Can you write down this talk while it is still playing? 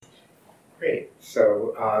Great.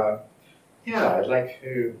 So, yeah, I'd like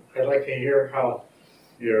to hear how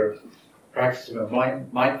your practice of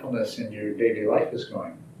mindfulness in your daily life is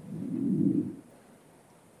going.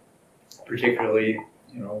 Particularly,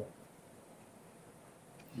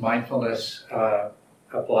 mindfulness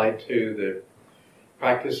applied to the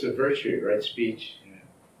practice of virtue, right speech,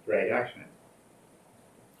 right action.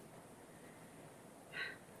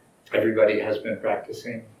 Everybody has been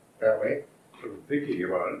practicing that way. I'm thinking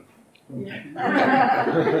about it.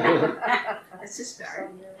 That's a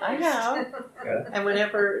start. I have. Yeah.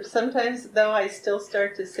 And sometimes though I still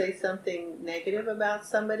start to say something negative about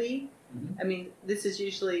somebody. Mm-hmm. I mean, this is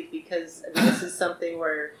usually because this is something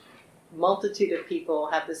where multitude of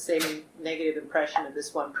people have the same negative impression of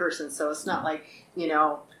this one person. So it's not like,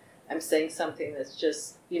 I'm saying something that's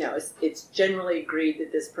just, it's generally agreed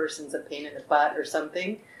that this person's a pain in the butt or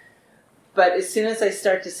something. But as soon as I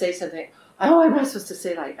start to say something, I'm not supposed to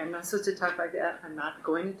say I'm not supposed to talk like that. I'm not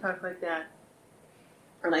going to talk like that.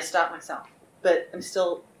 And I stop myself. But I'm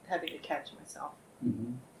still having to catch myself.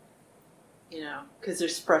 Mm-hmm. Because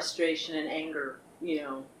there's frustration and anger,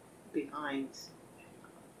 behind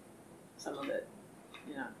some of it.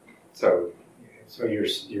 So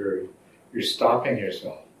you're stopping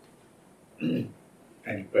yourself,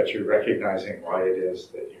 but you're recognizing why it is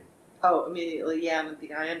that you. Oh, immediately, yeah.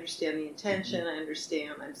 I understand the intention. I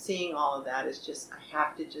understand. I'm seeing all of that. It's just I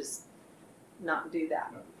have to just not do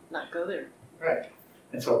that, not go there. Right.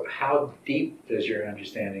 And so, how deep does your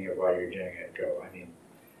understanding of why you're doing it go? I mean,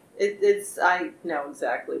 I know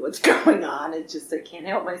exactly what's going on. It's just I can't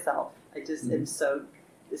help myself. I just am so.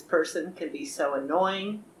 This person can be so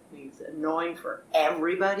annoying. He's annoying for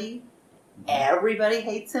everybody. Mm-hmm. Everybody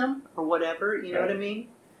hates him or whatever. You know what I mean?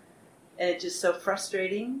 And it's just so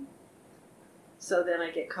frustrating. So then I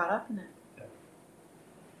get caught up in it. Yeah.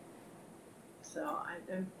 So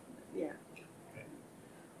I'm.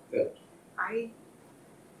 Good. I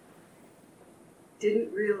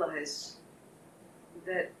didn't realize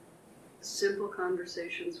that simple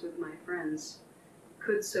conversations with my friends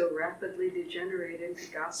could so rapidly degenerate into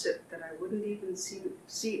gossip that I wouldn't even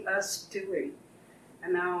see us doing.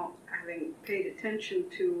 And now, having paid attention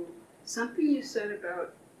to something you said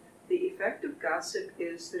about the effect of gossip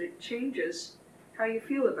is that it changes how you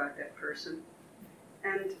feel about that person.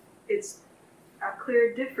 And it's a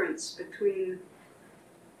clear difference between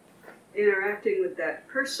interacting with that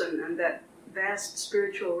person and that vast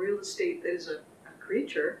spiritual real estate that is a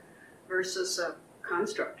creature versus a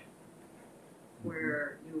construct,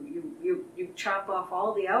 where you chop off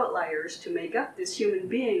all the outliers to make up this human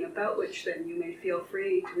being about which then you may feel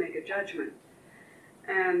free to make a judgment.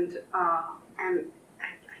 And I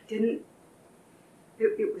didn't.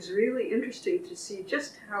 It was really interesting to see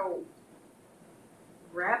just how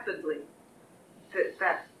rapidly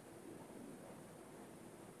that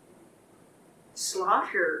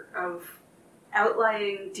slaughter of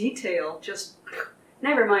outlying detail just.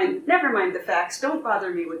 Never mind the facts. Don't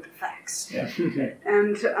bother me with the facts. Yeah.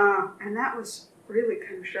 And that was really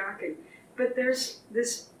kind of shocking. But there's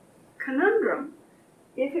this conundrum.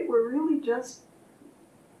 If it were really just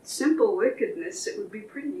simple wickedness, it would be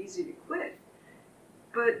pretty easy to quit.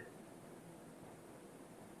 But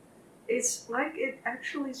it's like it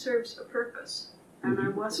actually serves a purpose. And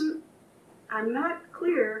I'm not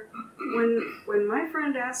clear when my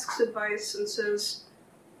friend asks advice and says,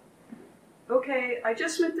 okay, I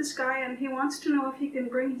just met this guy and he wants to know if he can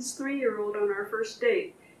bring his 3-year-old on our first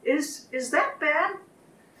date. Is that bad?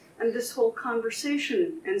 And this whole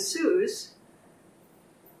conversation ensues.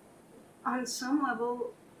 On some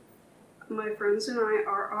level, my friends and I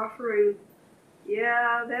are offering,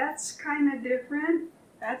 yeah, that's kind of different.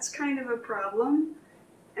 That's kind of a problem.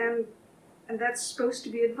 And that's supposed to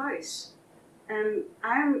be advice. And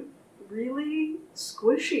I'm really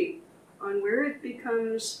squishy on where it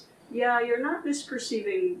becomes, yeah, you're not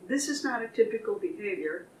misperceiving, this is not a typical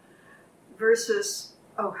behavior, versus,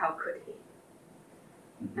 oh, how could he?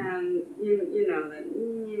 Mm-hmm. And you know that.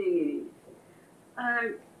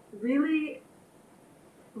 Really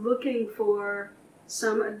looking for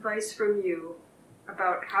some advice from you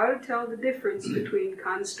about how to tell the difference between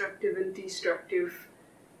constructive and destructive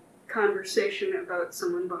conversation about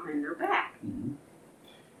someone behind their back. Mm-hmm.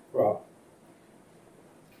 Well,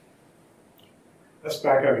 let's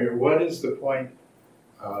back up here. What is the point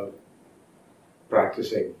of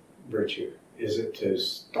practicing virtue? Is it to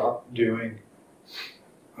stop doing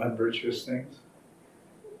unvirtuous things?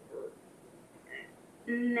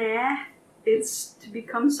 Nah, it's to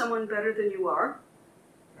become someone better than you are.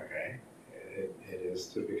 Okay, it is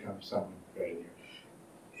to become someone better than you.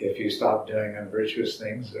 If you stop doing unvirtuous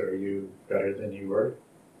things, are you better than you were?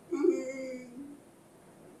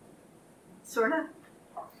 Sorta.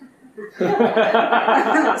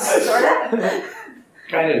 Sorta.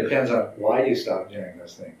 Kind of depends on why you stop doing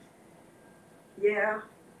those things. Yeah.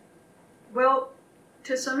 Well,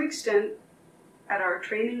 to some extent, at our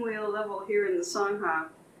training wheel level here in the Sangha,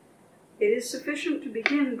 it is sufficient to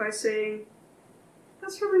begin by saying,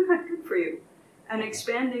 that's really not good for you, and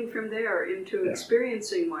expanding from there into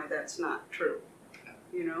experiencing why that's not true,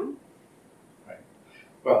 you know? Right.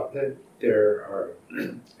 Well, there are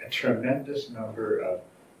a tremendous number of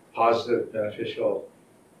positive, beneficial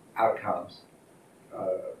outcomes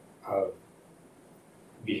of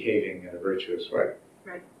behaving in a virtuous way.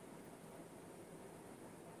 Right.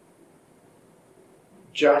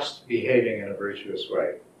 Just behaving in a virtuous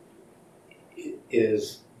way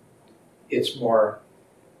it's more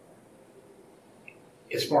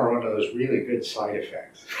one of those really good side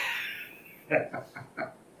effects.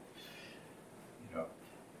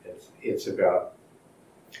 It's about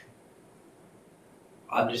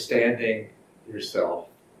understanding yourself,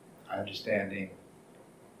 understanding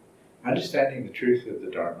the truth of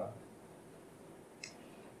the Dharma,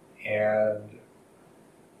 and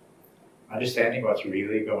understanding what's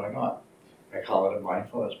really going on. I call it a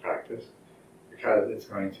mindfulness practice because it's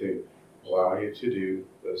going to allow you to do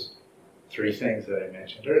those three things that I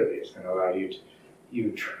mentioned earlier. It's going to allow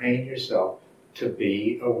you train yourself to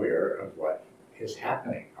be aware of what is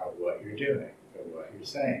happening, of what you're doing, of what you're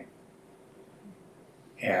saying.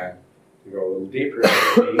 And to go a little deeper,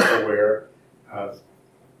 to be aware of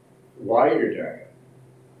why you're doing it.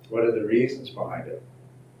 What are the reasons behind it?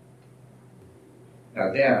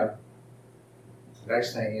 Now then, the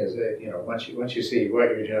next thing is that, once you see what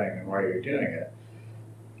you're doing and why you're doing it,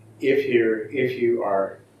 if you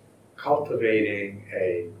are cultivating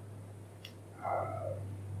a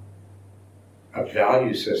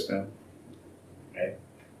value system, right,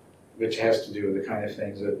 which has to do with the kind of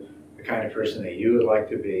things that the kind of person that you would like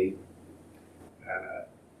to be, and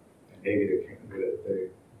maybe the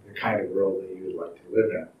kind of world that you would like to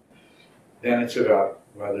live in, then it's about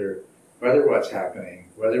whether what's happening,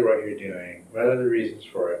 whether what you're doing, whether the reasons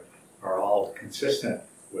for it are all consistent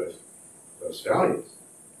with those values.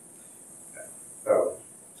 So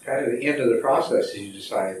it's kind of the end of the process is you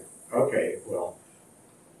decide, okay, well,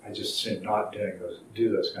 I just assume not do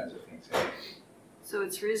those kinds of things anymore. So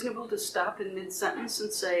it's reasonable to stop in mid-sentence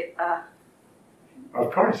and say,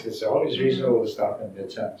 Of course, it's always reasonable to stop in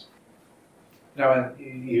mid-sentence. Now,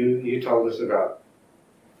 and you told us about,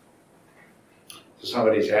 so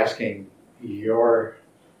somebody's asking your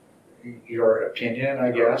opinion, I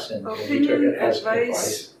guess, and you took it as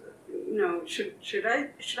advice. Should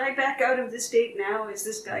I back out of this date now? Is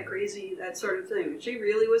this guy crazy? That sort of thing. She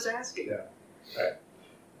really was asking. Yeah, right.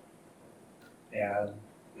 And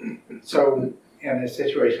so, in a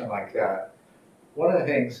situation like that, one of the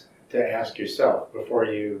things to ask yourself before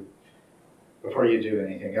you do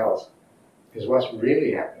anything else is what's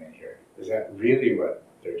really happening here. Is that really what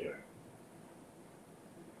they're doing?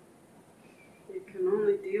 You can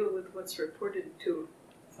only deal with what's reported to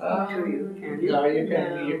you, can you? No,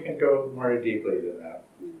 you can go more deeply than that.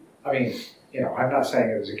 I mean, I'm not saying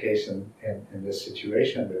it was the case in this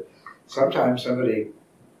situation, but sometimes somebody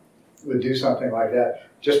would do something like that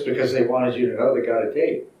just because they wanted you to know they got a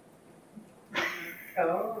date.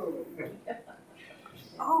 Oh.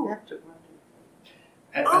 Oh.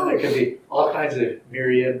 And there could be all kinds of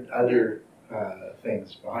myriad other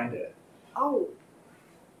things behind it. Oh.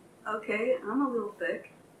 Okay, I'm a little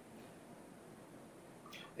thick.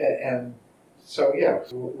 And so, yeah,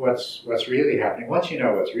 what's really happening? Once you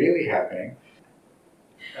know what's really happening,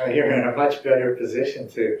 you're in a much better position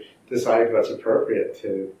to decide what's appropriate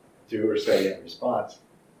to do or say in response.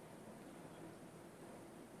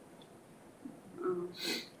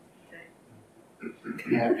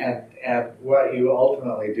 And what you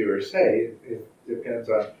ultimately do or say, it depends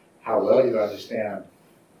on how well you understand,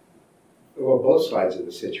 well, both sides of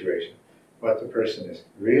the situation, what the person is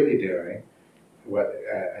really doing, what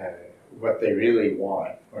they really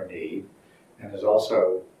want or need, and there's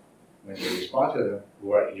also, when you respond to them,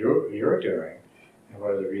 what you're doing, and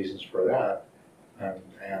what are the reasons for that,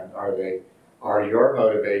 and are your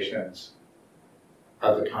motivations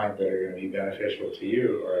of the kind that are going to be beneficial to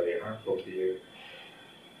you, or are they harmful to you?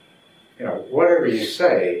 Whatever you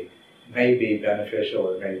say may be beneficial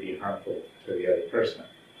or may be harmful to the other person,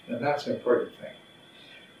 and that's an important thing.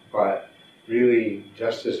 But really,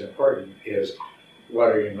 just as important is what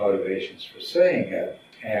are your motivations for saying it,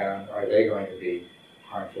 and are they going to be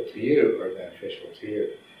harmful to you or beneficial to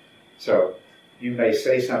you? So you may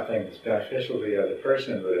say something that's beneficial to the other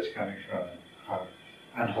person, but it's coming from an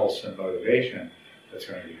unwholesome motivation that's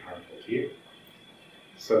going to be harmful to you.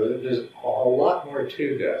 So there's a lot more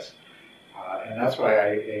to this, and that's why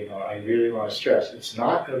I really want to stress it's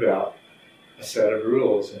not about a set of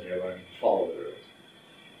rules and you're learning to follow the rules.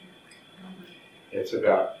 It's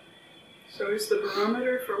about. So is the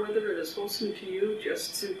barometer for whether it is wholesome to you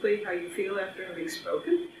just simply how you feel after having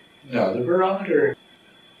spoken? No, the barometer,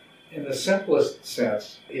 in the simplest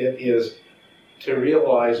sense, it is to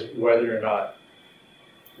realize whether or not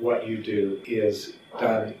what you do is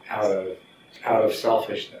done out of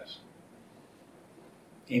selfishness,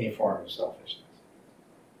 any form of selfishness.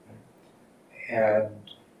 And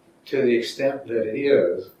to the extent that it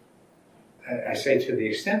is, I say to the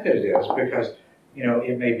extent that it is because,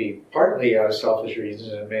 it may be partly out of selfish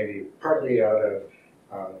reasons, and it may be partly out of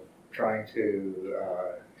trying to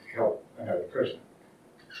help another person.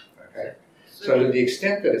 Okay? So to the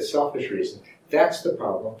extent that it's selfish reasons, that's the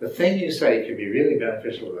problem. The thing you say could be really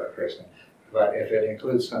beneficial to that person, but if it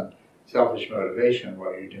includes some selfish motivation,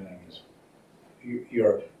 what you're doing is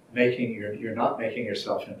you're not making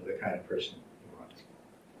yourself into the kind of person you want to be.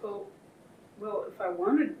 Well, if I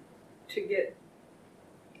wanted to get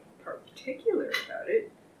particular about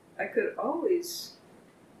it, I could always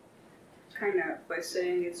kind of, by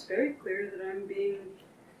saying it's very clear that I'm being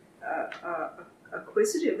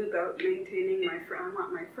acquisitive about maintaining my friend. I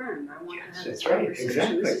want my friend. I want to have this conversation.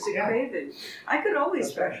 Exactly. This is a craving. I could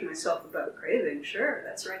always bash myself about craving. Sure,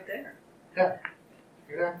 that's right there. Yeah,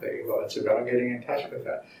 exactly. Well, it's about getting in touch with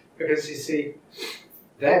that. Because you see,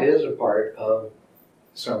 that is a part of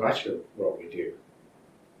so much of what we do.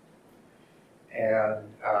 And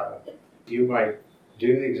you might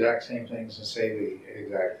do the exact same things and say the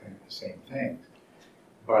exact same things.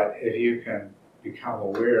 But if you can become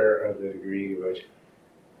aware of the degree to which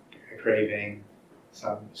a craving,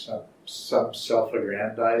 some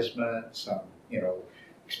self-aggrandizement, some,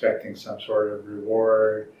 expecting some sort of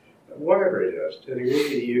reward, whatever it is, to the degree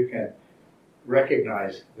that you can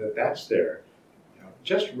recognize that that's there,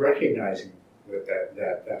 just recognizing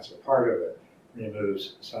that that's a part of it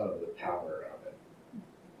removes some of the power of it.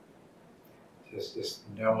 Just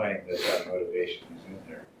knowing that motivation is in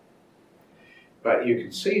there. But you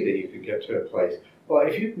can see that you can get to a place, well,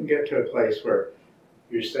 if you can get to a place where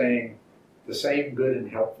you're saying the same good and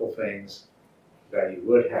helpful things that you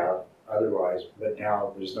would have otherwise, but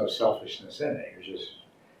now there's no selfishness in it.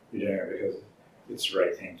 You're doing it because it's the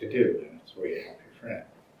right thing to do, and it's the way to help your friend.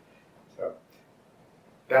 So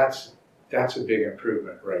that's a big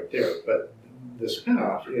improvement right there. But the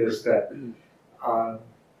spin-off is that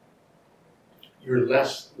you're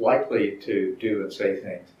less likely to do and say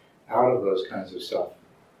things out of those kinds of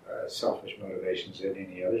selfish motivations at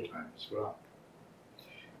any other time as well.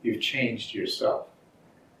 You've changed yourself.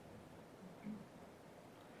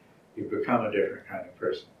 You've become a different kind of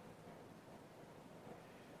person.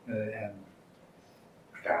 And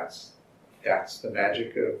that's the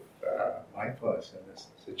magic of mindfulness in this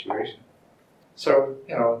situation. So,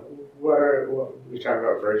 what we talk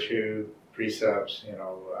about virtue, precepts,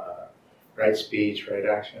 right speech, right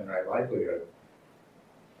action, right livelihood.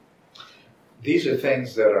 These are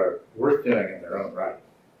things that are worth doing in their own right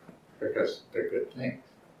because they're good things.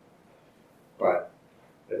 But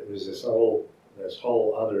there's this whole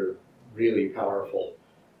other really powerful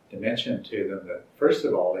dimension to them that, first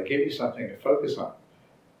of all, they give you something to focus on.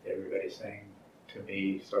 Everybody's saying to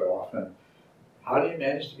me so often, how do you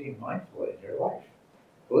manage to be mindful in your life?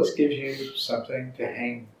 Well, this gives you something to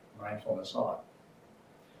hang mindfulness on.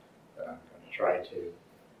 That I'm going to try to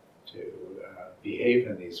behave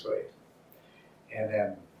in these ways. And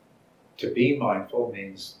then to be mindful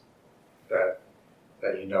means that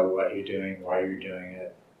you know what you're doing, why you're doing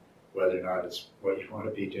it, whether or not it's what you want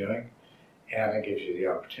to be doing, and it gives you the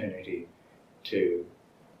opportunity to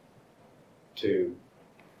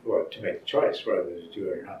make the choice whether to do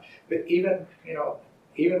it or not. But even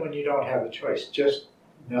when you don't have the choice, just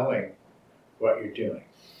knowing what you're doing,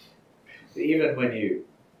 even when you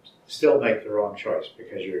still make the wrong choice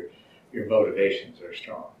because your motivations are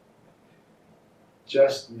strong,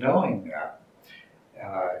 just knowing that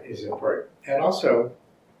is important. And also,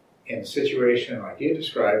 in a situation like you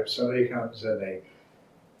described, somebody comes and they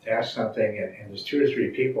ask something, and there's 2 or 3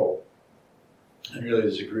 people, and really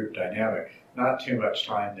there's a group dynamic. Not too much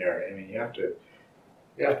time there. I mean, you have to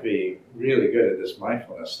be really good at this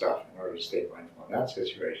mindfulness stuff in order to stay mindful in that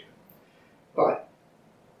situation. But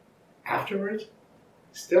afterwards,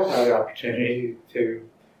 still have the opportunity to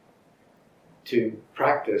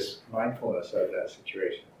practice mindfulness of that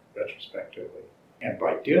situation retrospectively. And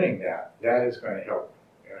by doing that, that is going to help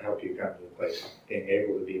you come to the place of being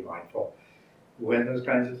able to be mindful when those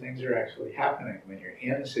kinds of things are actually happening, when you're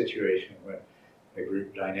in a situation when the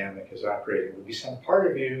group dynamic is operating. There would be some part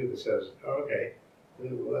of you that says, oh, okay,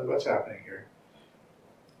 what's happening here?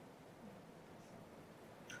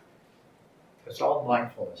 It's all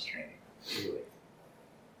mindfulness training, really.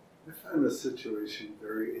 I find the situation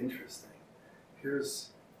very interesting. Here's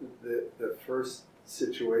the first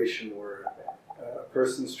situation where a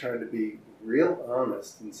person's trying to be real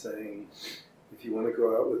honest and saying, if you want to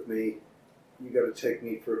go out with me, you got to take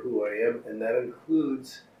me for who I am, and that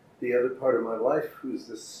includes the other part of my life, who's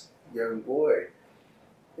this young boy.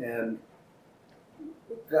 And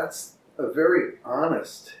that's a very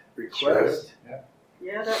honest request. Sure.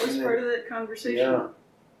 Yeah, that was part of that conversation. Yeah.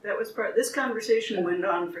 That was part. This conversation went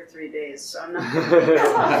on for 3 days, so I'm not.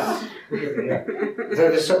 Yeah.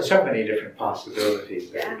 There's so many different possibilities.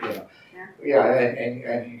 That,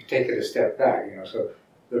 and you take it a step back. So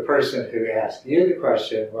the person who asked you the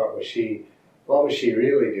question, what was she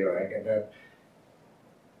really doing, and then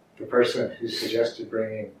the person who suggested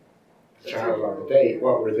bringing the child on the date,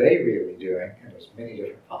 what were they really doing? And there's many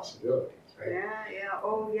different possibilities,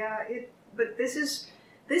 right? But this is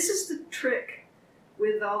the trick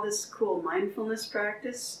with all this cool mindfulness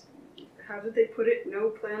practice. How did they put it? No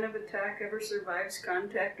plan of attack ever survives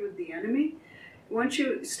contact with the enemy. Once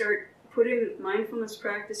you start putting mindfulness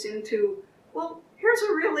practice into, well, here's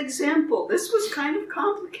a real example. This was kind of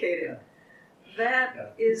complicated.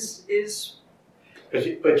 That is.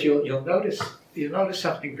 But you'll notice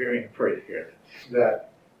something very important here,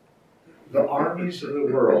 that the armies of the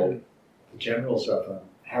world, the generals of them,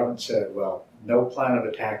 haven't said, well, no plan of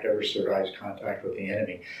attack ever survives contact with the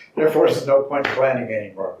enemy. Therefore, there's no point in planning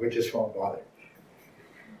anymore. We just won't bother.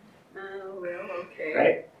 Oh, well, okay.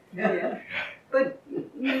 Right? Yeah. But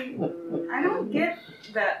I don't get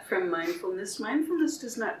that from mindfulness. Mindfulness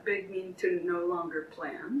does not beg me to no longer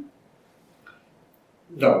plan.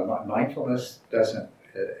 No, mindfulness doesn't,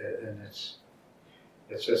 and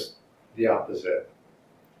it's just the opposite.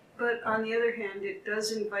 But on the other hand, it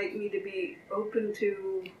does invite me to be open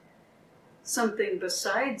to something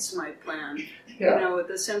besides my plan. Yeah. With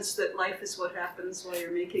the sense that life is what happens while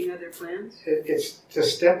you're making other plans. It's to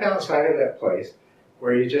step outside of that place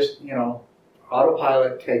where you just,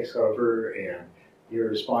 autopilot takes over and you're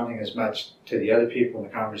responding as much to the other people in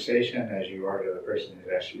the conversation as you are to the person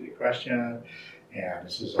who asked you the question. And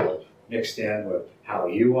this is all mixed in with how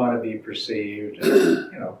you want to be perceived.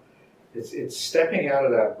 And, it's stepping out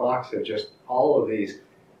of that box of just all of these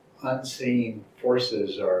unseen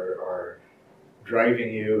forces are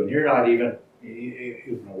driving you, and you're not even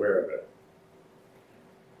aware of it.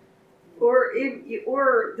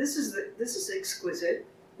 Or this is exquisite.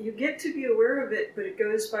 You get to be aware of it, but it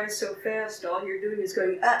goes by so fast. All you're doing is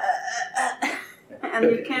going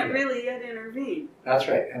and you can't really yet intervene. That's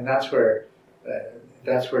right, and that's where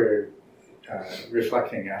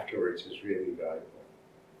reflecting afterwards is really valuable.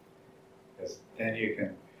 Because then you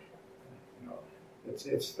can,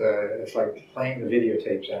 it's like playing the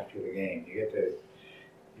videotapes after the game. You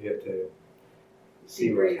get to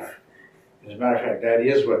see what's happening. As a matter of fact, that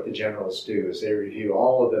is what the generals do, is they review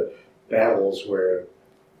all of the battles where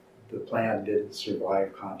the plan didn't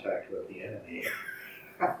survive contact with the enemy.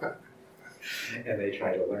 And they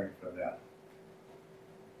try to learn from that.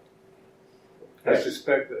 I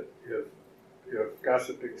suspect that if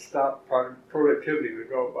gossiping stopped, productivity would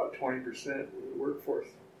go about 20% in the workforce.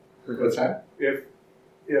 What's that?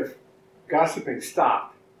 If gossiping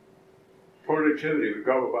stopped, productivity would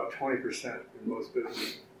go about 20% in most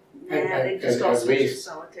businesses. Yeah, they just all switch to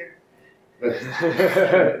solitaire. But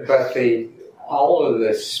all of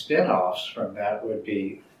the spin-offs from that would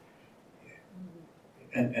be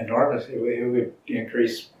enormous. It would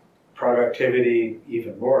increase productivity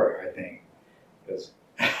even more, I think. Because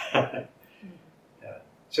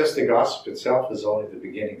just the gossip itself is only the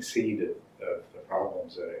beginning seed of the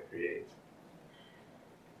problems that it creates.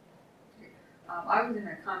 I was in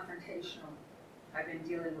a confrontational. I've been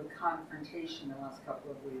dealing with confrontation the last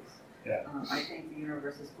couple of weeks. Yeah. I think the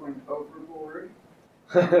universe is going overboard.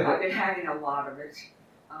 I've been having a lot of it.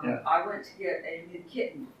 I went to get a new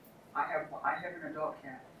kitten. I have an adult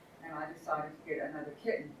cat, and I decided to get another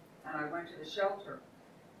kitten. And I went to the shelter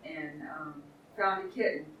and found a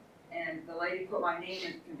kitten. And the lady put my name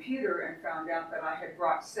in the computer and found out that I had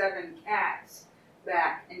brought 7 cats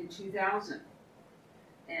back in 2000.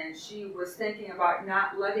 And she was thinking about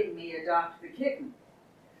not letting me adopt the kitten.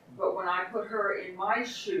 But when I put her in my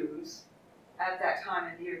shoes at that time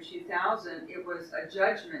in the year 2000, it was a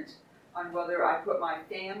judgment on whether I put my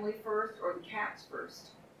family first or the cats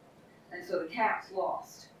first. And so the cats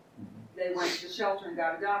lost. They went to the shelter and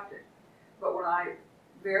got adopted. But when I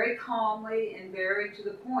very calmly and very to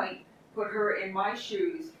the point put her in my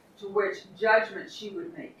shoes to which judgment she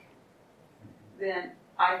would make. Then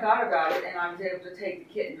I thought about it and I was able to take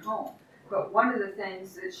the kitten home. But one of the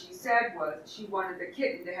things that she said was she wanted the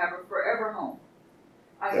kitten to have a forever home.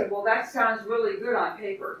 I said, well, that sounds really good on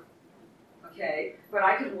paper, okay, but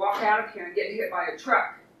I could walk out of here and get hit by a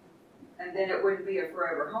truck, and then it wouldn't be a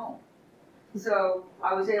forever home. So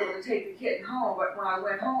I was able to take the kitten home, but when I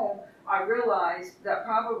went home, I realized that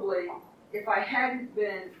probably if I hadn't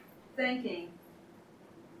been thinking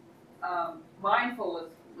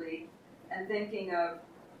mindfully and thinking of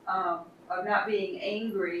not being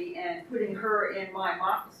angry and putting her in my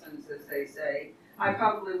moccasins, as they say, I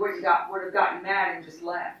probably would have gotten mad and just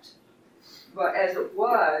left. But as it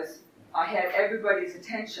was, I had everybody's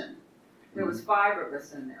attention. There was 5 of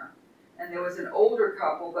us in there. And there was an older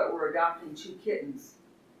couple that were adopting 2 kittens.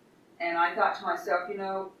 And I thought to myself, you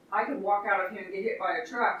know, I could walk out of here and get hit by a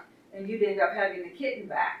truck and you'd end up having the kitten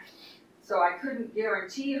back. So I couldn't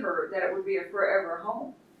guarantee her that it would be a forever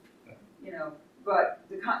home. You know, but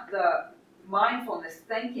the mindfulness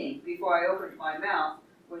thinking before I opened my mouth,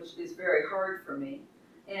 which is very hard for me,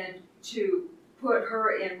 and to put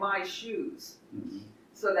her in my shoes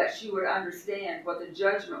so that she would understand what the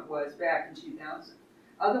judgment was back in 2000.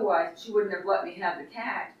 Otherwise, she wouldn't have let me have the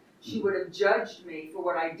cat. She would have judged me for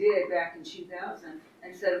what I did back in 2000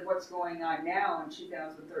 instead of what's going on now in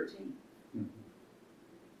 2013.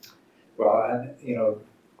 Well, and you know,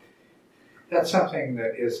 that's something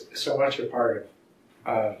that is so much a part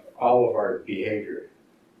of all of our behavior.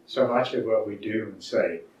 So much of what we do and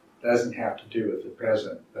say doesn't have to do with the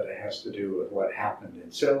present, but it has to do with what happened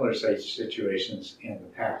in similar situations in the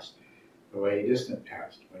past, the way distant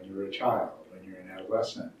past, when you were a child, when you were an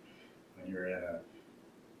adolescent, when you were in a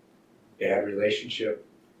bad relationship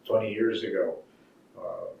 20 years ago.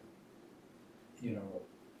 You know,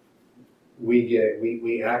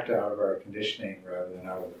 we act out of our conditioning rather than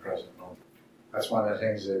out of the present moment. That's one of the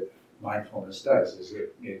things that mindfulness does, is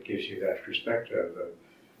it gives you that perspective of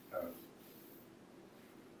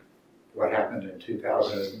what happened in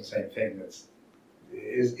 2000 isn't the same thing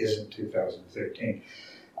isn't 2013.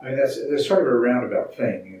 I mean, that's sort of a roundabout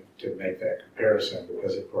thing to make that comparison,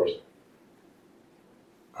 because of course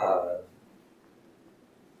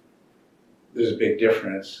there's a big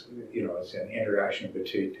difference. You know, it's an interaction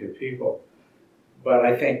between 2 people. But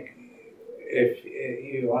I think if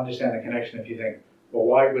you understand the connection, if you think, well,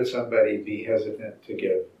 why would somebody be hesitant to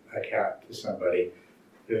give a cat to somebody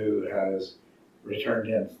who has turned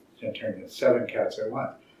in 7 cats at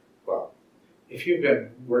once? Well, if you've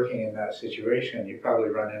been working in that situation, you probably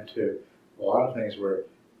run into a lot of things where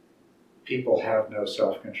people have no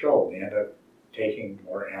self-control. They end up taking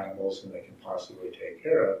more animals than they can possibly take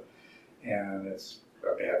care of, and it's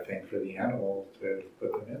a bad thing for the animal to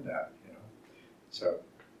put them in that, you know. So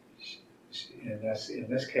in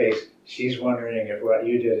this case, she's wondering if what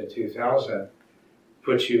you did in 2000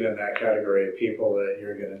 puts you in that category of people that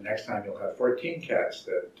you're going to, next time you'll have 14 cats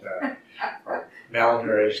that are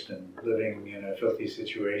malnourished and living in a filthy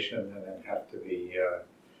situation and then have to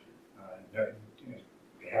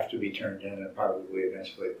be turned in and probably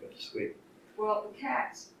eventually put to sleep. Well, the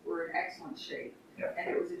cats were in excellent shape. Yeah. And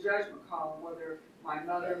it was a judgment call on whether my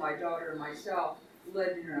mother, my daughter, and myself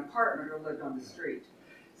lived in an apartment or lived on the street.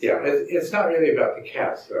 So, yeah, it's not really about the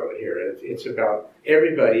cats, though, here. It's about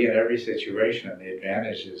everybody in every situation, the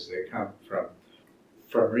advantages that come from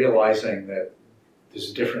realizing that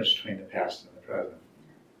there's a difference between the past and the present.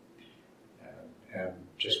 And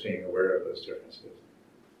just being aware of those differences.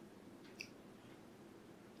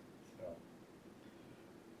 So,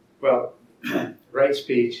 well, right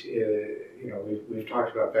speech, you know, we've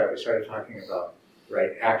talked about that. We started talking about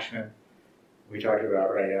right action. We talked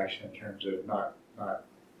about right action in terms of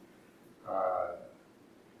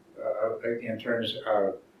in terms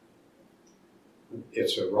of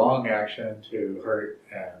it's a wrong action to hurt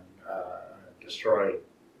and destroy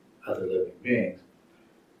other living beings,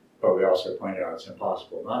 but we also pointed out it's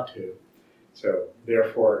impossible not to. So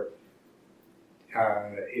therefore,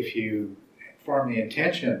 if you form the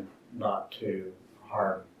intention not to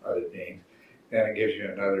harm other beings, then it gives you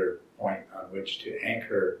another point on which to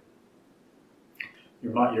anchor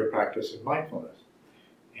your practice of mindfulness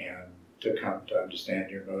and to come to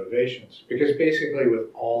understand your motivations. Because basically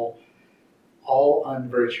with all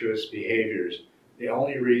unvirtuous behaviors, the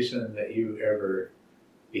only reason that you ever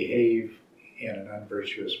behave in an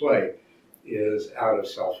unvirtuous way is out of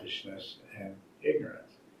selfishness and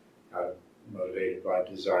ignorance, motivated by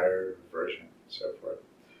desire, aversion, and so forth.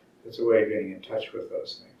 It's a way of getting in touch with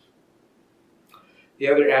those things. The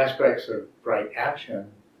other aspects of right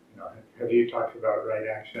action, you know, have you talked about right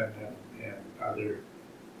action and other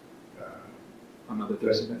on other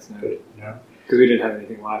Thursday nights now. No? Because we didn't have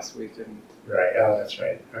anything last week, didn't. Right, oh, that's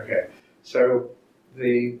right, okay. So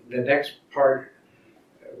the next part,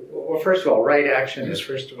 well, first of all, right action is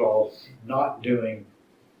first of all not doing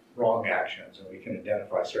wrong actions, and we can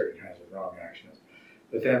identify certain kinds of wrong actions.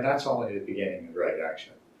 But then that's only the beginning of right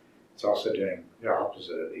action. It's also doing the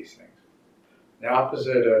opposite of these things. The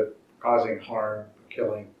opposite of causing harm,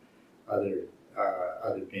 killing other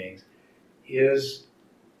beings, is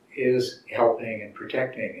helping and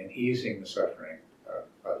protecting and easing the suffering of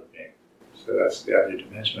other beings. So that's the other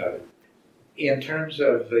dimension of it. In terms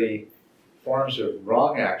of the forms of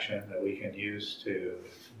wrong action that we can use to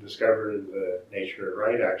discover the nature of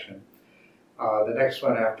right action, the next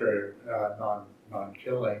one after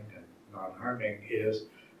non-killing and non-harming is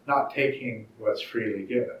not taking what's freely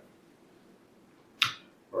given,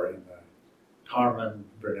 or in the common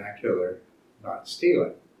vernacular, not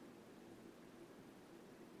stealing.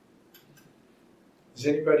 Has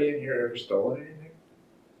anybody in here ever stolen anything?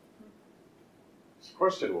 It's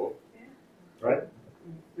questionable. Right?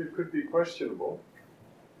 It could be questionable.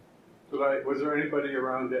 But was there anybody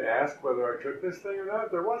around to ask whether I took this thing or not?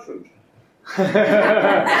 There wasn't. Okay.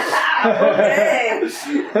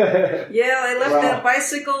 Yeah, they left that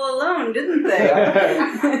bicycle alone, didn't they?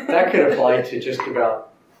 That could apply to just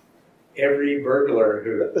about every burglar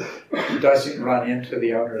who doesn't run into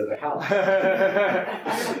the owner of the house.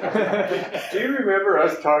 Do you remember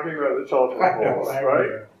us talking about the telephone poles,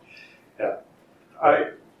 right? Yeah.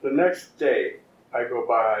 The next day, I go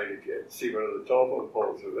by to see whether the telephone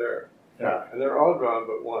poles are there. Yeah. And they're all gone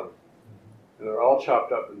but one. And they're all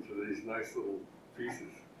chopped up into these nice little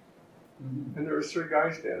pieces. Mm-hmm. And there was 3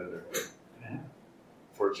 guys standing there. Yeah.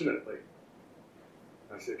 Fortunately.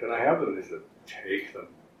 I said, can I have them? They said, take them.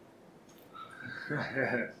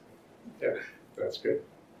 Yeah, that's good.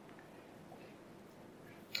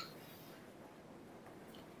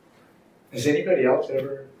 Has anybody else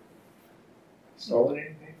ever stolen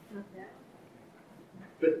anything? Yeah.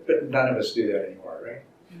 But none of us do that anymore, right?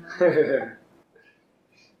 No.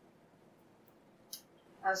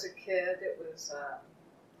 As a kid, it was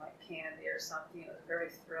like candy or something. It was very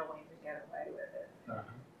thrilling to get away with it. Uh-huh.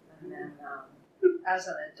 And then as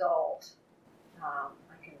an adult, I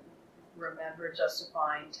can remember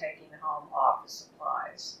justifying taking home office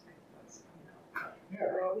supplies. That's,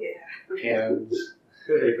 Oh, yeah. Pens,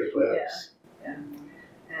 paper clips. Yeah. And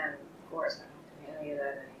of course, I don't do any of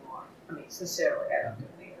that anymore. I mean, sincerely, I don't do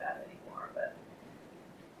any of that anymore. But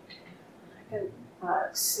I can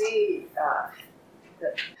see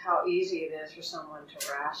how easy it is for someone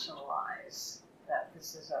to rationalize that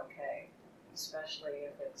this is okay, especially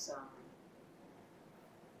if it's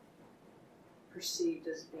perceived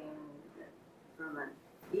as being from an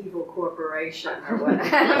evil corporation or what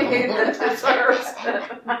have you that deserves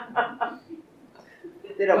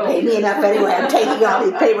They don't pay me enough anyway. I'm taking all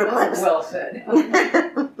these paper clips. Well said.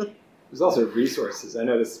 There's also resources. I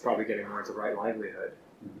know this is probably getting more into right livelihood,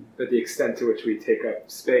 but the extent to which we take up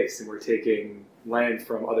space and we're taking land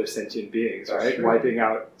from other sentient beings, right? Sure. Wiping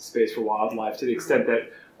out space for wildlife to the extent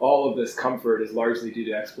that all of this comfort is largely due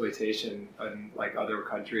to exploitation in like other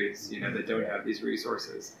countries, that don't have these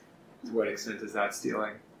resources. To what extent is that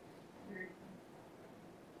stealing?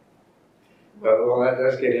 Well, that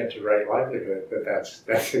does get into right livelihood, but that's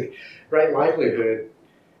right livelihood.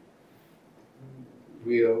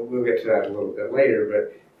 We'll get to that a little bit later,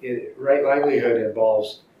 but right livelihood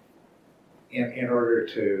involves, in order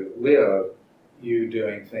to live, you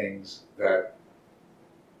doing things that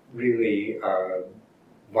really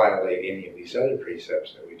violate any of these other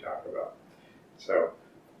precepts that we talk about. So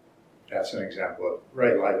that's an example of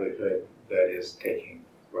right livelihood that is taking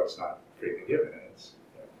what's not freely given.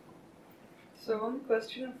 So on the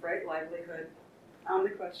question of right livelihood, on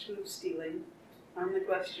the question of stealing, on the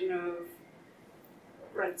question of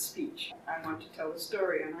right speech, I want to tell a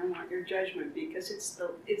story and I want your judgment because it's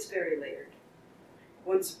very layered.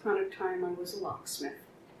 Once upon a time I was a locksmith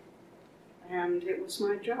and it was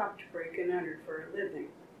my job to break and enter for a living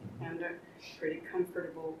and a pretty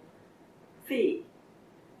comfortable fee.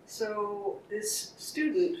 So this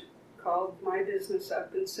student called my business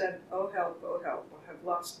up and said, oh help, I have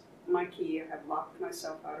lost my key, I have locked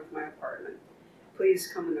myself out of my apartment. Please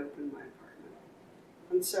come and open my apartment.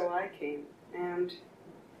 And so I came, and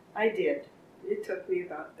I did. It took me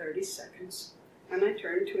about 30 seconds. And I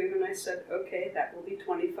turned to him and I said, okay, that will be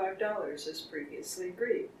 $25 as previously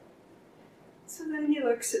agreed. So then he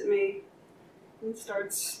looks at me and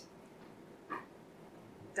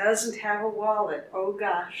doesn't have a wallet. Oh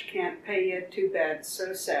gosh, can't pay yet, too bad,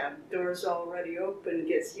 so sad. Door's already open,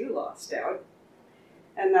 guess you lost out.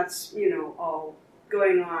 And that's, all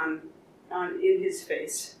going on in his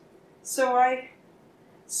face. So I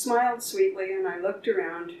smiled sweetly and I looked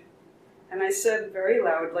around and I said very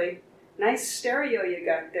loudly, "Nice stereo you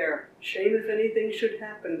got there. Shame if anything should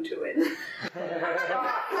happen to it."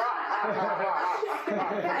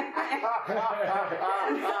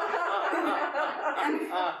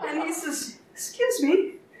 and he says, "Excuse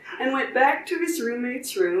me," and went back to his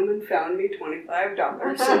roommate's room and found me $25.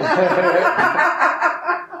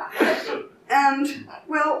 And,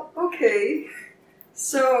 well, okay,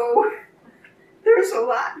 so there's a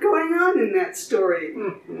lot going on in that story.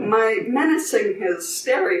 My menacing his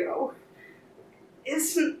stereo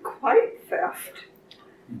isn't quite theft,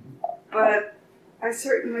 but I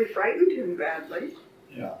certainly frightened him badly.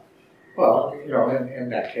 Yeah. Well, in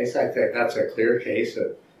that case, I think that's a clear case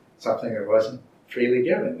of something that wasn't freely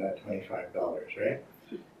given, that $25, right?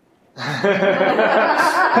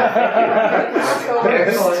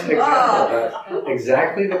 Excellent example. That's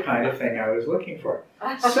exactly the kind of thing I was looking for.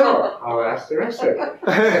 So, I'll ask the rest of it.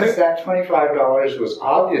 Since that $25 was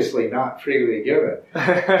obviously not freely given,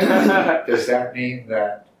 does that mean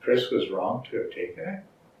that Chris was wrong to have taken it?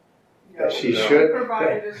 That she should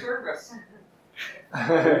provide a service.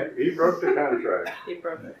 He broke the contract. He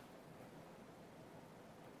broke it.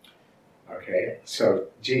 Okay, so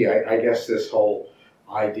I guess this whole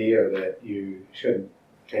idea that you shouldn't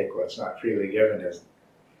take what's not freely given is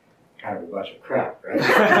kind of a bunch of crap, right?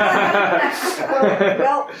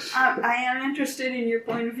 Well, I am interested in your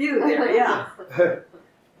point of view there, yeah.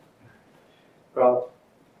 Well,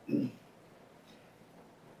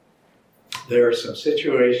 there are some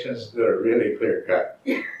situations that are really clear cut.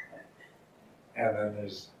 And then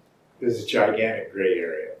there's this gigantic gray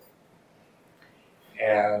area.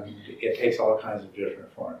 And it takes all kinds of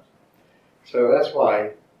different forms. So that's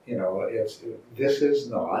why, this is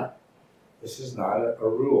not a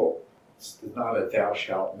rule. It's not a thou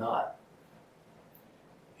shalt not.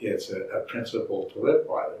 It's a principle to live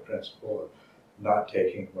by, the principle of not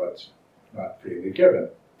taking what's not freely given.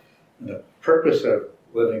 And the purpose of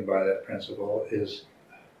living by that principle is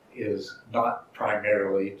not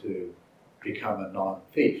primarily to become a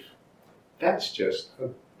non-thief. That's just a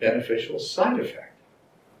beneficial side effect.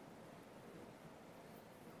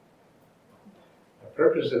 The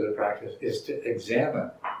purpose of the practice is to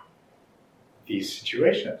examine these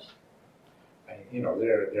situations.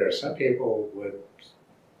 There are some people who would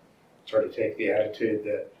sort of take the attitude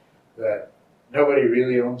that nobody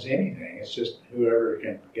really owns anything. It's just whoever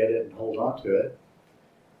can get it and hold on to it.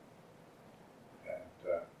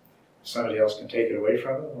 And somebody else can take it away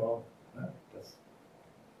from them. Well,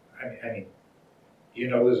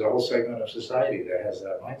 no, there's a whole segment of society that has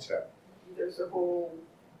that mindset. There's a whole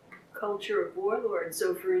culture of warlords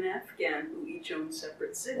over in Afghan who each own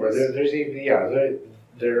separate cities. Or there's even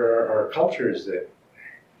there are cultures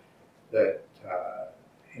that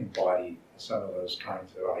embody some of those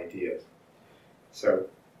kinds of ideas. So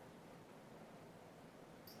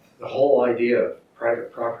the whole idea of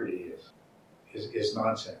private property is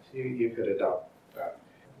nonsense. You could adopt that.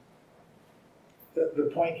 The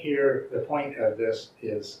point of this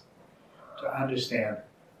is to understand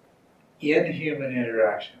in human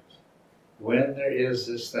interactions, when there is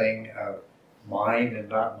this thing of mine and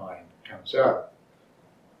not mine comes up,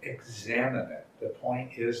 examine it. The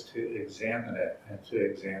point is to examine it and to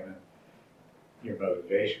examine your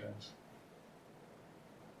motivations.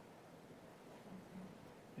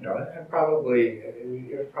 And it would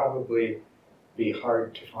probably be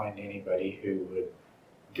hard to find anybody who would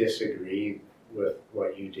disagree with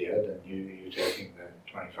what you did and you taking the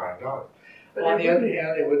 $25. But on the other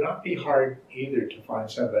hand, it would not be hard either to find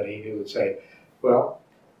somebody who would say, well,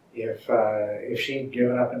 if she'd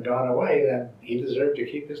given up and gone away, then he deserved to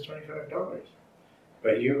keep his $25.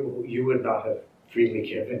 But you would not have freely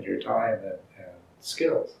given your time and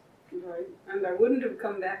skills. Right, and I wouldn't have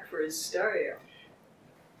come back for his stereo.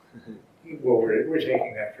 Well, we're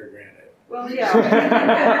taking that for granted. Well, yeah.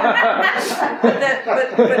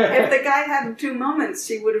 but if the guy had 2 moments,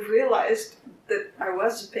 he would have realized that I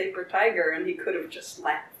was a paper tiger, and he could have just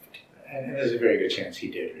laughed. And there's a very good chance he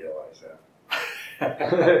did realize that.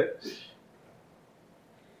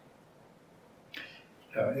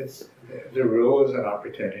 The rule is an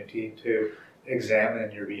opportunity to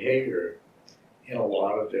examine your behavior in a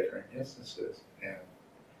lot of different instances and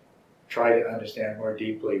try to understand more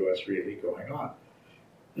deeply what's really going on.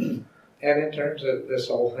 And in terms of this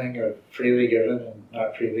whole thing of freely given and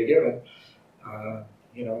not freely given,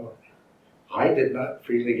 I did not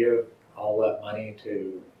freely give all that money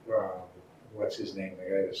to, what's his name, the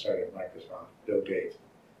guy that started Microsoft, Bill Gates.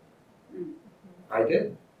 I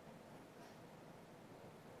didn't.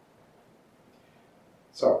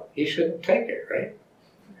 So he shouldn't take it, right?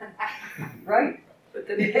 Right. But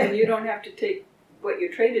then again, you don't have to take what you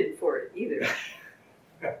traded for it either.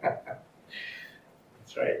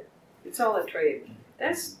 That's right. It's all a trade.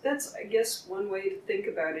 That's I guess one way to think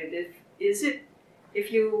about it.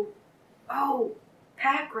 If you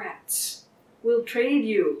pack rats will trade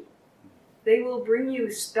you. They will bring you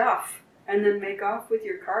stuff and then make off with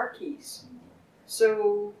your car keys.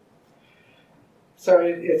 So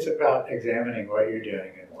it's about examining what you're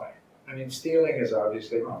doing and why. I mean, stealing is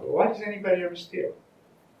obviously wrong. But why does anybody ever steal?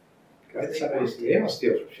 They don't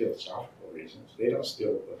steal for philosophical reasons. They don't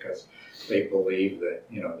steal because they believe that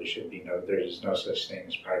there's no such thing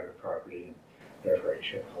as private property, and therefore you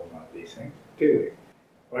shouldn't hold on to these things. Do they?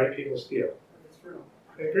 Why do people steal? It's real.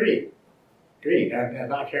 Greed, and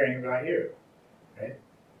not caring about you, right?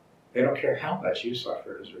 They don't care how much you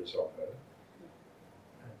suffer as a result of it.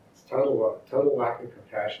 It's total lack of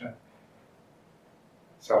compassion,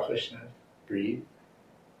 selfishness, greed.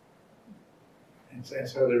 And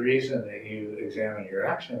so the reason that you examine your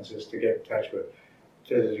actions is to get in touch with,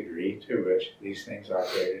 to the degree to which these things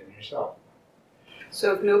operate in yourself.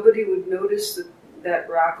 So if nobody would notice that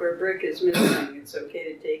rock or brick is missing, it's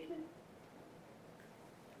okay to take it?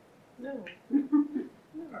 No.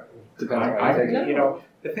 Depends on how you take it.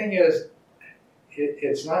 The thing is,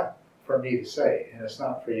 it's not for me to say, and it's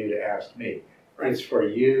not for you to ask me. Right. It's for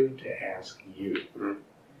you to ask you.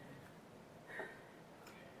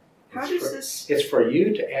 How does this... It's for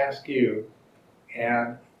you to ask you,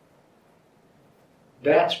 and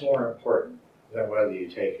that's more important than whether you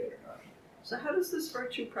take it or not. So how does this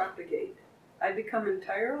virtue propagate? I become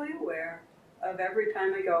entirely aware of every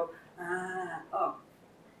time I go,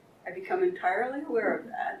 I become entirely aware of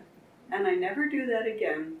that, and I never do that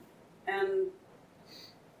again. And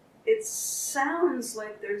it sounds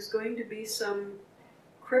like there's going to be some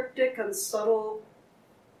cryptic and subtle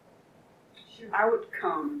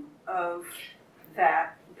outcome of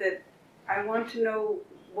that I want to know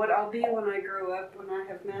what I'll be when I grow up, when I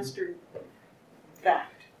have mastered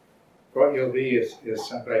that. What you'll be is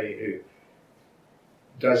somebody who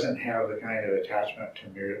doesn't have the kind of attachment to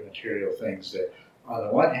material things that, on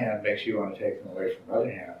the one hand, makes you want to take them away from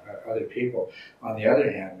other people. On the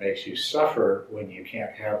other hand, makes you suffer when you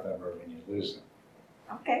can't have them or when you lose them.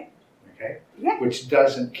 Okay. Okay? Yeah. Which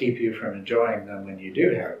doesn't keep you from enjoying them when you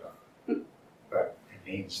do have them. But it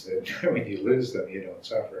means that when you lose them, you don't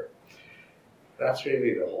suffer. That's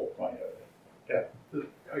really the whole point of it.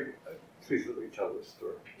 Yeah. Please let me tell this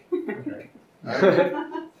story. Okay.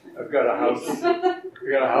 I've got a house.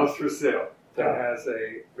 We got a house for sale that has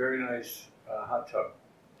a very nice hot tub.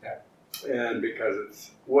 Yeah. And because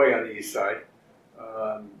it's way on the east side,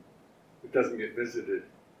 it doesn't get visited.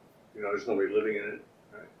 There's nobody living in it.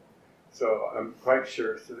 Right? So I'm quite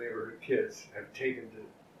sure the neighborhood kids have taken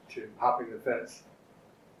to hopping the fence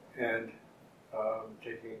and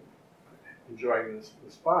enjoying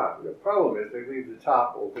the spot. The problem is they leave the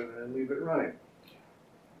top open and leave it running.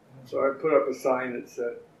 So I put up a sign that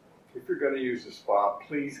said, if you're going to use the spa,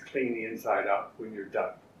 please clean the inside out when you're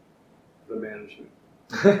done. The management.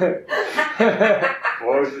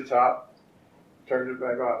 Closed the top, turned it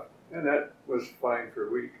back off. And that was fine for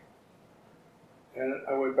a week. And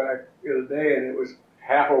I went back the other day and it was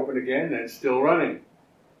half open again and still running.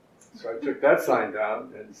 So I took that sign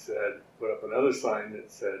down and put up another sign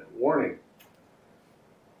that said, warning.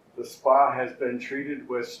 The spa has been treated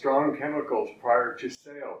with strong chemicals prior to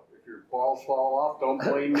sale. If your balls fall off, don't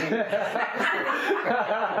blame me.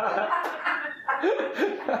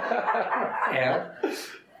 And?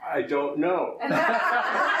 I don't know.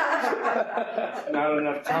 Not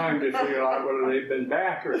enough time to figure out whether they've been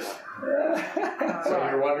back or not. So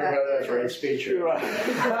you're wondering whether that's right speech or not.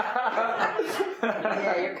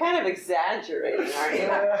 Yeah, you're kind of exaggerating, aren't you?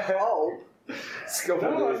 Oh.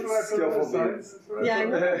 Skillful deeds. Yeah, I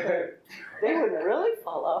know. They wouldn't really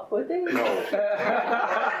fall off, would they? No.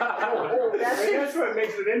 That's what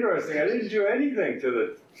makes it interesting. I didn't do anything to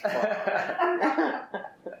the spot.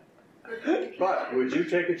 But would you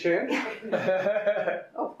take a chance?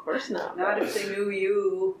 Oh, of course not. Not if they knew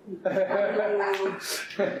you.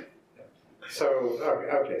 So,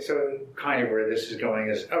 okay, so kind of where this is going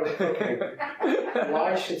is, okay,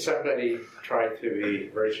 why should somebody try to be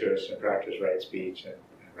virtuous and practice right speech and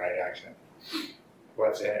right action?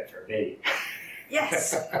 What's in it for me?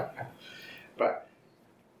 Yes. But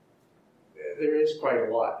there is quite a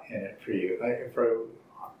lot in it for you.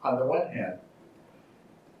 On the one hand,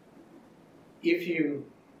 if you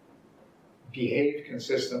behave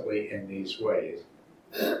consistently in these ways,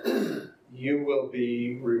 you will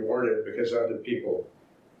be rewarded because other people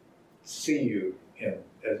see you in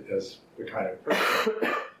as the kind of person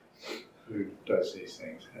who does these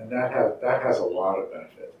things. And that has a lot of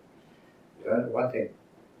benefits. One thing,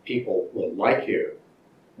 people will like you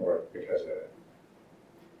more because of it.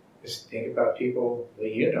 Just think about people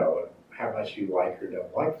that you know and how much you like or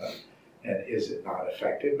don't like them. And is it not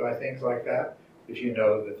affected by things like that? If you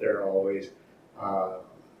know that they're always, or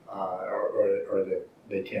that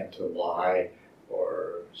they tend to lie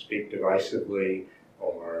or speak divisively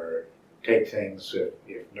or take things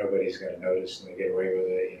if nobody's going to notice and they get away with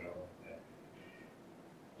it,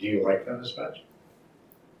 do you like them as much?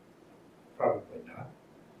 Probably not.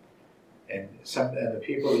 And the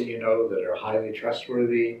people that you know that are highly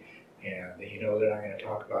trustworthy and that you know they're not going to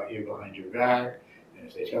talk about you behind your back, and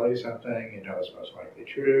if they tell you something, you know it's most likely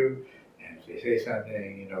true, and if they say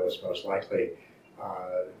something, you know it's most likely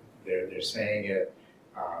they're saying it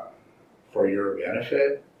for your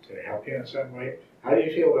benefit, to help you in some way. How do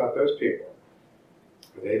you feel about those people?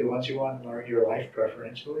 Are they the ones you want in your life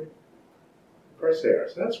preferentially? Of course they are.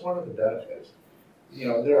 So that's one of the benefits.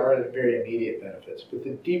 There are very immediate benefits, but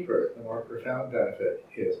the deeper, the more profound benefit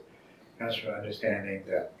comes from understanding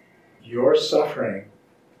that your suffering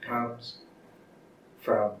comes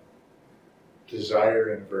from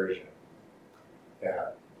desire and aversion.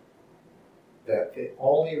 That the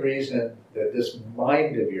only reason that this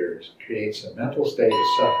mind of yours creates a mental state of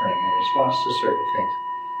suffering in response to certain things.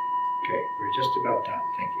 Okay, we're just about done.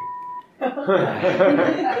 Thank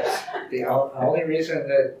you. The only reason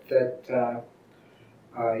that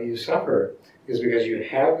you suffer is because you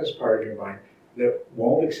have this part of your mind that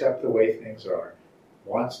won't accept the way things are,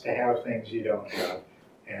 wants to have things you don't have,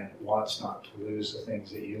 and wants not to lose the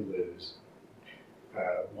things that you lose,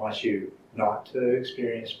 wants you not to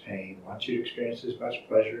experience pain, wants you to experience as much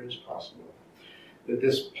pleasure as possible. That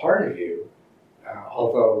this part of you,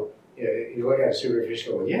 although you look at it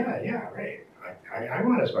superficially, yeah, right, I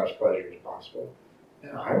want as much pleasure as possible,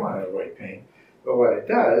 I want to avoid pain, but what it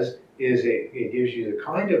does is it gives you the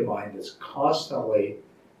kind of mind that's constantly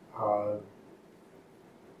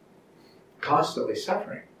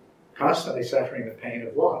suffering the pain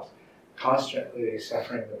of loss, constantly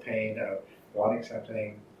suffering the pain of wanting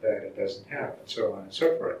something that it doesn't have, and so on and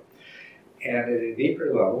so forth. And at a deeper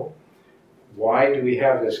level, why do we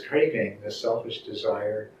have this craving, this selfish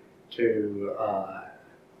desire to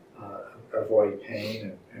avoid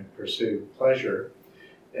pain and pursue pleasure?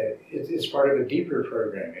 It's part of a deeper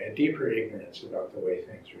programming, a deeper ignorance about the way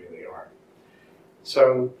things really are.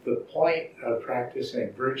 So the point of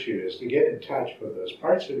practicing virtue is to get in touch with those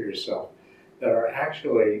parts of yourself that are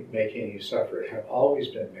actually making you suffer, have always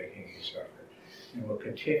been making you suffer, and will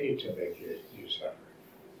continue to make you suffer.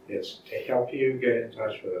 It's to help you get in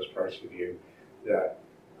touch with those parts of you that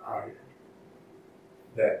are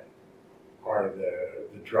the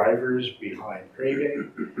drivers behind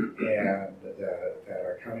craving and that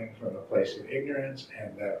are coming from a place of ignorance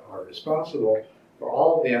and that are responsible for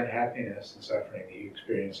all of the unhappiness and suffering that you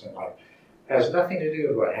experience in life. It has nothing to do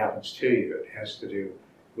with what happens to you. It has to do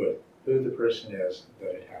with who the person is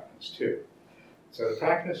that it happens to. So the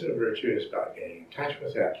practice of virtue is about getting in touch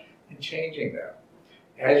with that and changing that.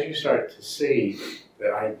 As you start to see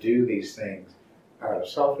that I do these things out of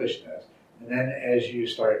selfishness, and then as you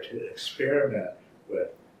start to experiment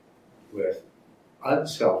with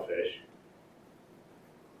unselfish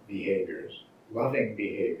behaviors, loving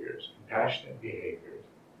behaviors, compassionate behaviors,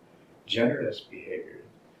 generous behaviors,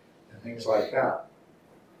 and things like that,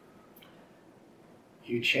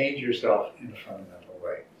 you change yourself in a fundamental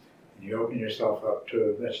way. And you open yourself up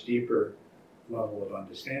to a much deeper level of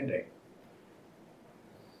understanding.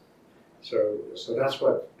 So that's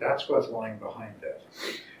what's lying behind this.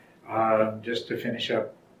 Just to finish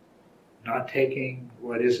up, not taking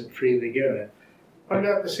what isn't freely given. What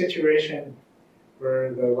about the situation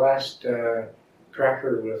where the last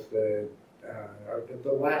cracker with the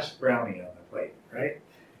last brownie on the plate, right?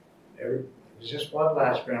 There's just one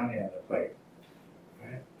last brownie on the plate,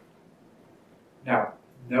 right? Now,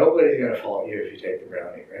 nobody's going to fault you if you take the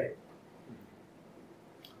brownie, right?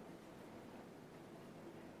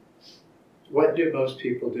 What do most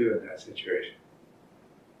people do in that situation?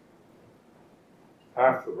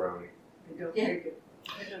 Half the brownie. Don't take it.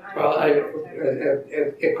 Well,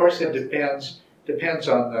 of course, it depends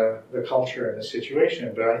on the culture and the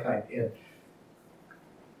situation. But I think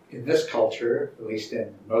in this culture, at least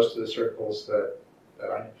in most of the circles that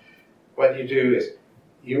what you do is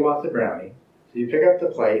you want the brownie, so you pick up the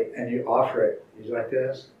plate and you offer it. You like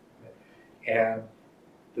this, and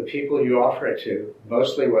the people you offer it to,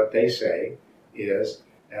 mostly what they say is,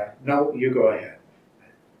 "No, you go ahead.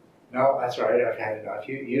 No, that's all right. I've had enough.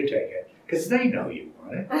 You take it." because they know you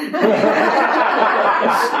want it.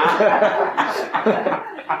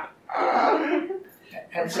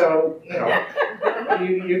 And so,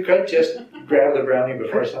 you could just grab the brownie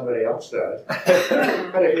before somebody else does.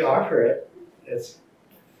 But if you offer it,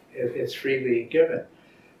 it's freely given.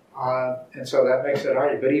 And so that makes it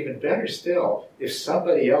hard. But even better still, if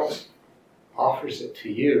somebody else offers it to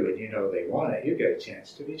you and you know they want it, you get a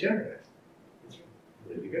chance to be generous. It's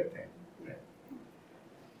a really good thing. Right?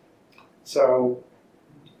 So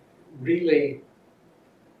really,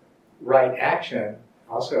 right action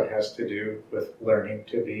also has to do with learning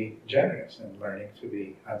to be generous and learning to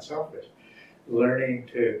be unselfish. Learning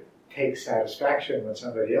to take satisfaction when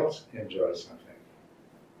somebody else enjoys something.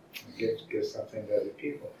 Give something to other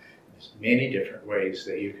people. There's many different ways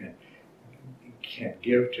that you can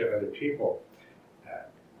give to other people.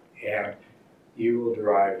 And you will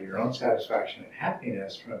derive your own satisfaction and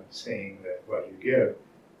happiness from seeing that what you give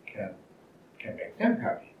can make them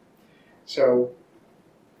happy. So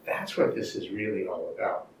that's what this is really all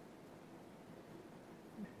about.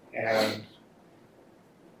 And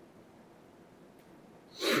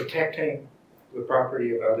protecting the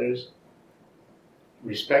property of others,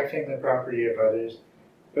 respecting the property of others,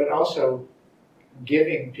 but also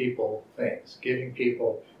giving people things. Giving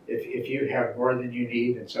people, if you have more than you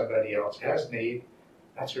need and somebody else has need,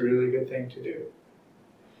 that's a really good thing to do.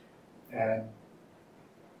 And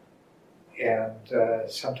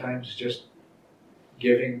sometimes just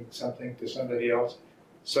giving something to somebody else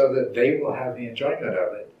so that they will have the enjoyment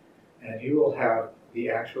of it, and you will have the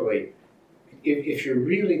actually, if you're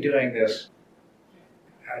really doing this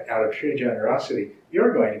out of true generosity,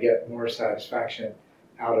 you're going to get more satisfaction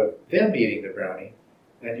out of them eating the brownie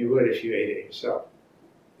than you would if you ate it yourself.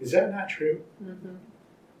 Is that not true? Mm-hmm.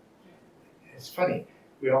 It's funny,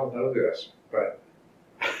 we all know this, but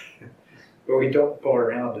we don't go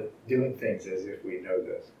around doing things as if we know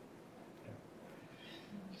this.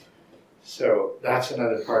 So that's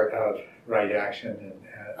another part of right action, and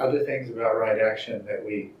other things about right action that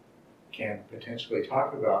we can potentially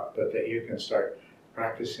talk about, but that you can start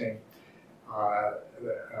practicing.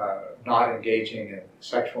 Not engaging in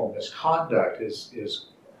sexual misconduct is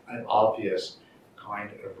an obvious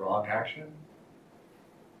kind of wrong action.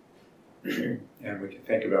 And we can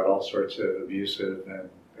think about all sorts of abusive and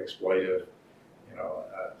exploitive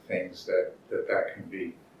things that can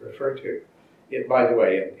be referred to. By the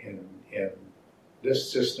way, in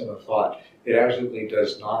this system of thought, it absolutely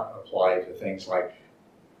does not apply to things like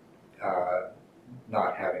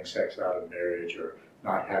not having sex out of marriage or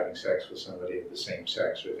not having sex with somebody of the same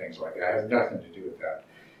sex or things like that. It has nothing to do with that.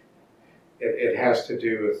 It has to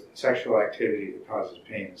do with sexual activity that causes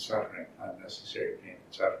pain and suffering, unnecessary pain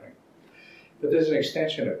and suffering. But there's an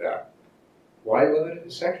extension of that. Why limit it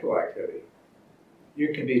to sexual activity?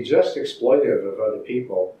 You can be just exploitive of other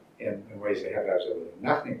people in ways that have absolutely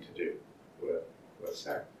nothing to do with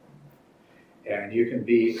sex. And you can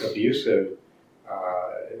be abusive.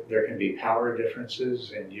 There can be power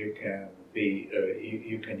differences, and you can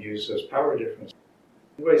use those power differences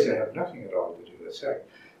in ways that have nothing at all to do with sex.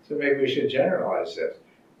 So maybe we should generalize this,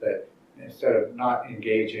 that instead of not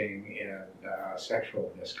engaging in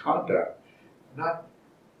sexual misconduct, not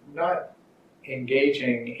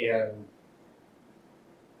engaging in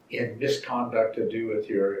misconduct to do with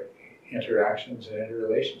your interactions and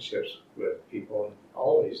interrelationships with people in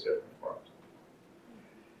all these different forms.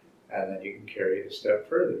 And then you can carry it a step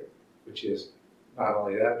further, which is not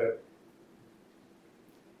only that, but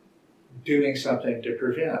doing something to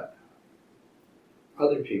prevent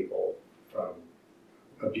other people from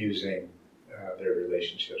abusing their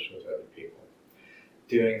relationships with other people.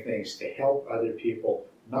 Doing things to help other people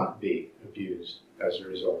not be abused as a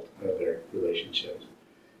result of their relationships.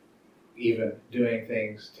 Even doing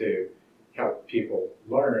things to help people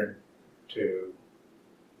learn to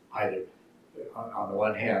either, on the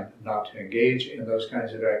one hand, not to engage in those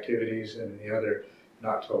kinds of activities, and on the other,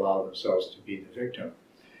 not to allow themselves to be the victim.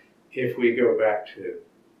 If we go back to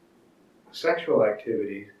sexual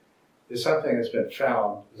activities, there's something that's been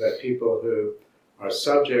found that people who are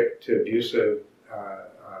subject to abusive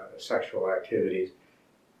sexual activities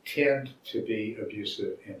tend to be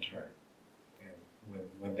abusive in turn. And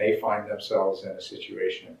when they find themselves in a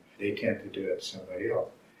situation, they tend to do it to somebody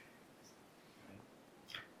else.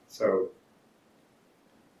 So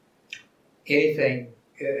anything,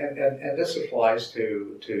 and this applies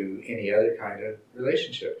to any other kind of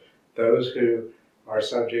relationship. Those who are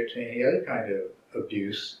subject to any other kind of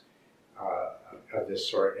abuse of this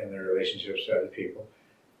sort in their relationships to other people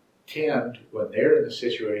tend, when they're in a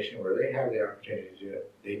situation where they have the opportunity to do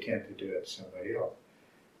it, they tend to do it to somebody else.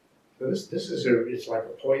 So this is it's like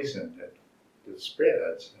a poison that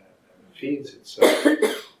spreads and feeds itself.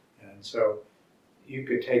 And so you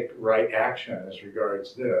could take right action as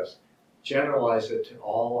regards this, generalize it to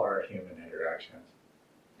all our human interactions,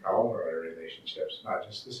 all of our relationships, not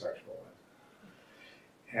just the sexual ones.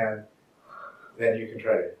 And then you can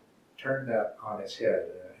try to turn that on its head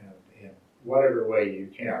and in whatever way you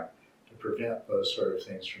can to prevent those sort of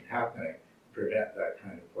things from happening, prevent that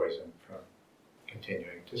kind of poison from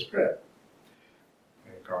continuing to spread.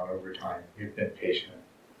 We've gone over time. You've been patient.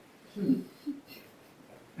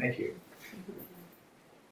 Thank you.